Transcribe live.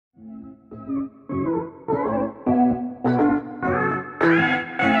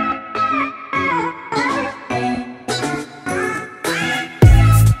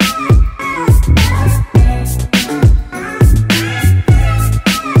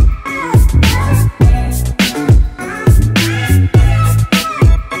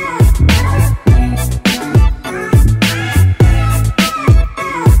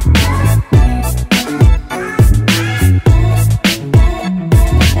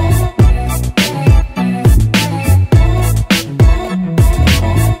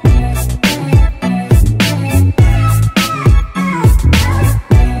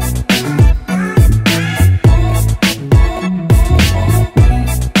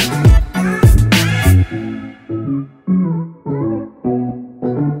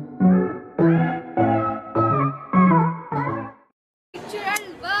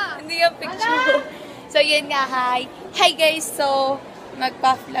So, yun nga, hi. Hi guys, so,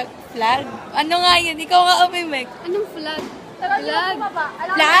 magpa-flag. Ano nga yun? Ikaw nga, Mimek. Anong flag? Flag?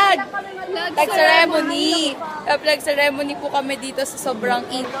 Flag! Flag ceremony. Flag ceremony po kami dito sa Sobrang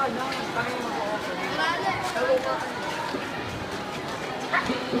Eat.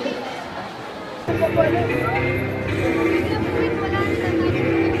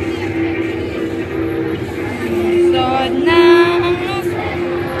 So,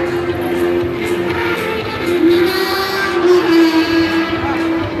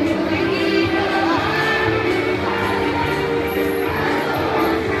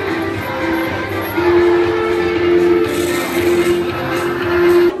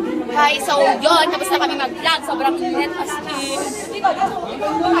 hi, so yun, tapos na kami mag-vlog. Sobrang init as in.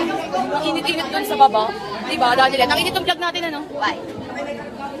 Ang init-init dun sa baba. Diba? Dahil nakinit yung vlog natin, ano? Bye.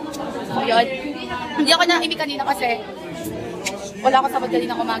 So yun. Hindi ako naimik kanina kasi wala ako sabad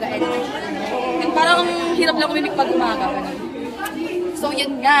kanina umaga. And parang hirap lang umimik pag umaga. So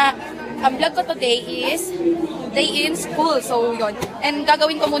yun nga. Ang vlog ko today is day in school. So yun. And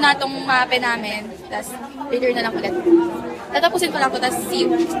gagawin ko muna itong mape namin. Tapos later na lang ulit. Tatapusin ko lang ito, tapos see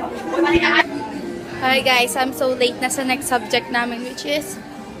you. Hi guys, I'm so late na sa next subject namin, which is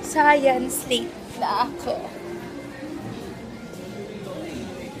science. Late na ako.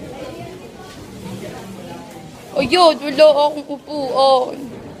 O yun, wala akong upuan.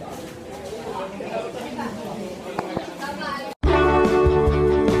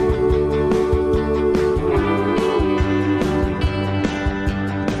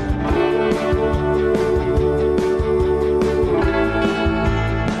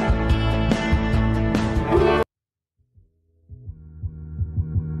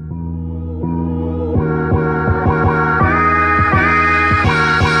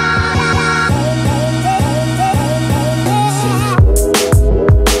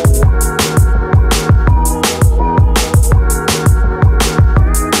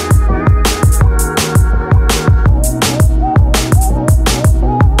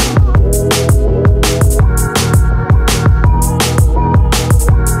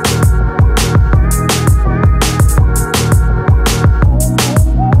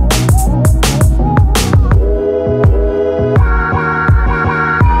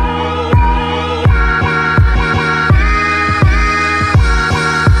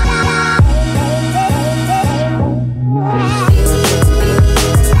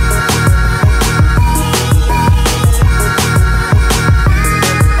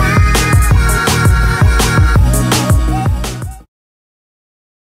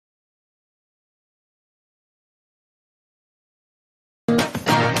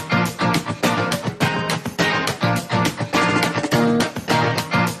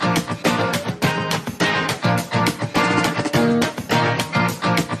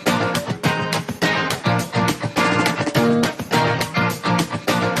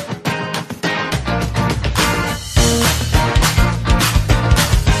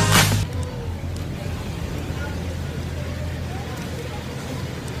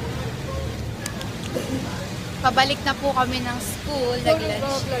 Pabalik na po kami ng school,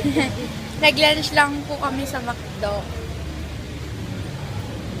 nag-lunch. Nag-lunch lang po kami sa McDo.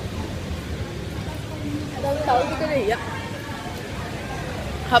 Hindi ka naiyak.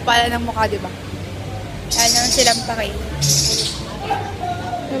 Hapala ng mukha, diba? Kaya naman silang pakay.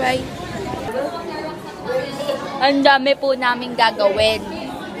 Bye-bye. Ang dami po namin gagawin.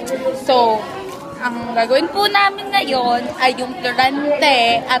 So, ang gagawin po namin ngayon ay yung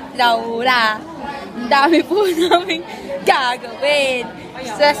Florante at Laura. Ang dami po namin gagawin.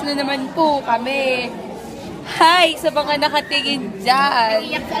 Stress na naman po kami. Hi sa mga nakatingin dyan.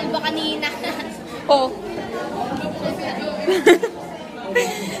 Iyak sa Alba kanina. Oh.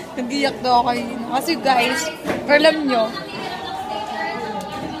 Nag-iyak daw ako kanina. Kasi guys, alam nyo,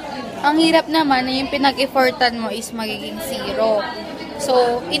 Ang hirap naman na yung pinag-effortan mo is magiging 0.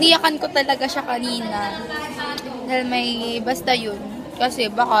 So, iniyakan ko talaga siya kanina. Dahil may basta yun. Kasi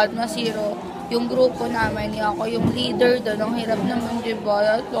baka na-0 yung grupo namin. Ako yung leader doon. Ang hirap naman,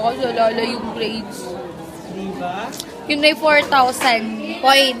 diba? At baka salala yung grades. Yun may 4,000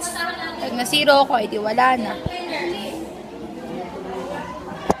 points. Pag na-0 ko, edi wala na.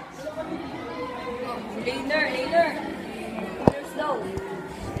 Later. Slow.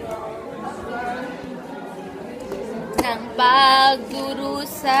 Ng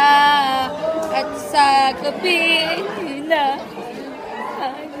pagdurusa at sa gabi na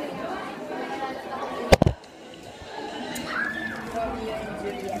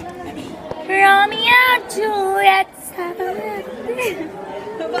Romeo, Juliet,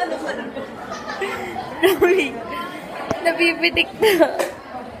 Rolly, nabibitik na.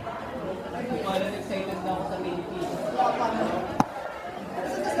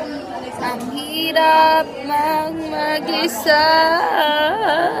 Ang hirap mag-isa.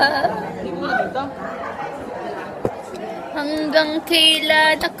 Hanggang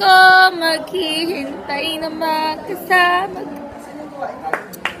kailan ako maghihintay na magkasama.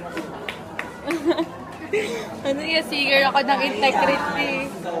 Ano yung singer ako ng integrity?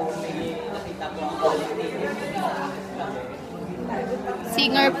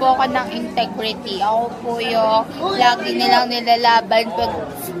 Singer po ako ng integrity. Ako po yung lagi nilang nilalaban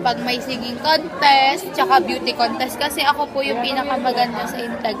pag may singing contest, tsaka beauty contest. Kasi ako po yung pinakamaganda sa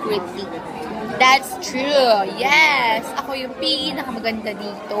integrity. That's true. Yes! Ako yung pinakamaganda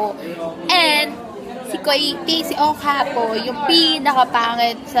dito. And si Casey Oka po, yung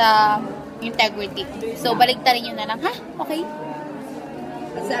pinakapangit sa integrity. So, baligtarin nyo na lang, ha? Okay?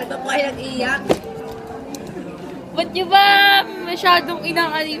 Saan ba po kayo nag-iyak? Ba't nyo ba masyadong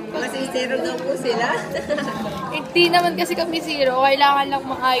inangalip pa? Kasi 0 daw po sila. Hindi naman kasi kami 0. Kailangan lang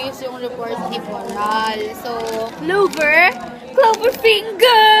maayos yung report ni Moral. So, Clover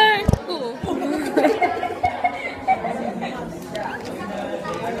finger! Oh.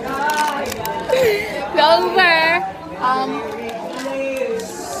 Clover!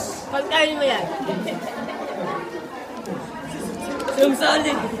 Pagkain mo yan.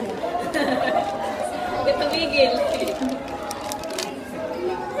 Sumsolid. Tumigil.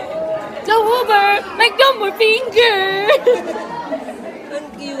 Clover! My Clover finger! Ang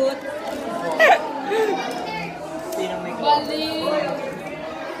cute. Bali.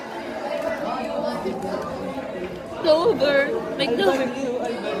 Clover! My Clover.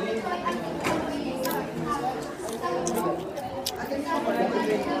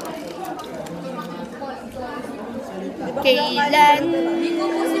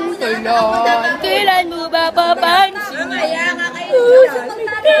 Kailan mo ba papansin? Mamaya nga kayo.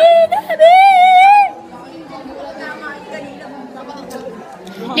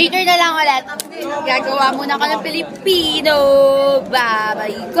 Later na lang ulit. Gagawa muna ako ng Pilipino.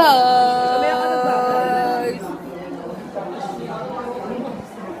 Bye-bye, guys.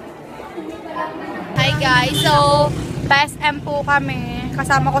 Hi, guys. So, PSM po kami.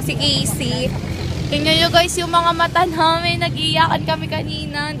 Kasama ko si Casey. Tingnan nyo guys, yung mga mata namin, nag-iyakan kami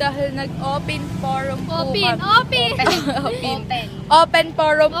kanina dahil nag-open forum po kami. Open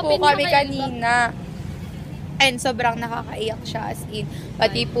forum po kami kanina. And sobrang nakakaiyak siya as in.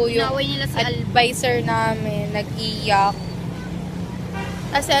 Pati po yung advisor namin, nag-iyak.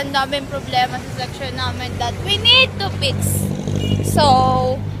 Kasi ang daming problema sa section namin that we need to fix.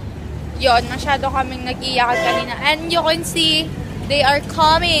 So, yon, masyado kaming nag-iyakan kanina. And you can see, they are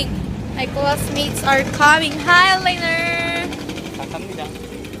coming. My classmates are coming. Hi, Liner!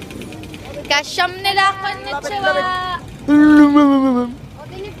 Kasyam nila. Konnichiwa!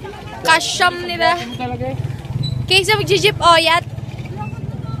 Kasyam nila. Kaysa mag-jeep oyat.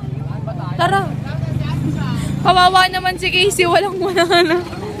 Tara. Kawawa naman si Casey. Walang na.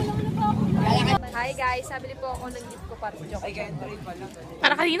 Hi guys, sabili po ako ng gift ko para sa jowa.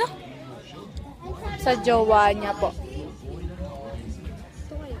 Para kanino? Sa jowa niya po.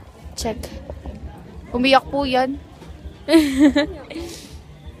 Check. Umiyak po yan.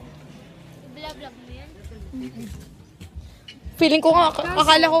 Feeling ko nga,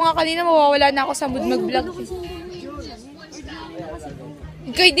 akala ko nga kanina mawawala na ako sa mood mag-vlog.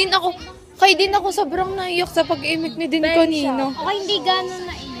 Kaya din ako sobrang naiyak sa pag-imik ni din kanino. Okay, hindi gano'n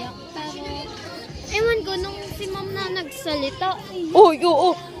naiyak. Pero, ewan ko, nung si ma'am na nagsalita.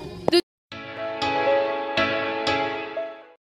 Oo.